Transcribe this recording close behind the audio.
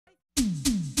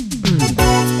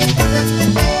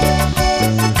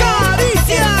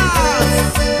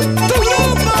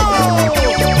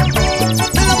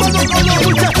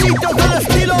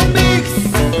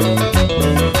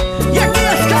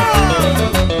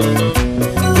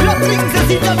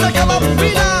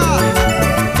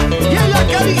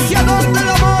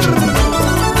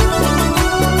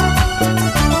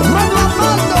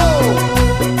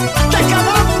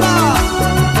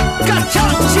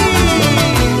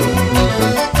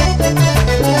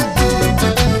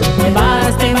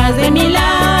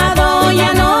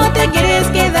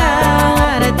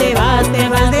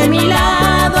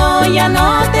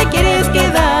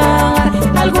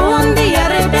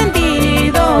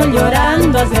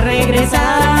llorando has de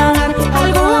regresar.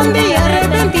 Algún día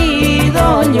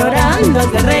arrepentido, llorando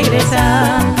has de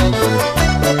regresar.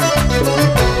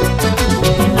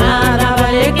 De nada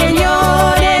vale que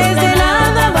llores, de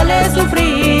nada vale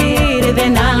sufrir. De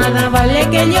nada vale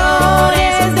que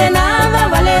llores, de nada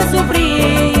vale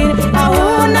sufrir. A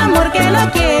un amor que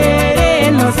no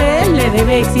quiere no se le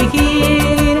debe exigir.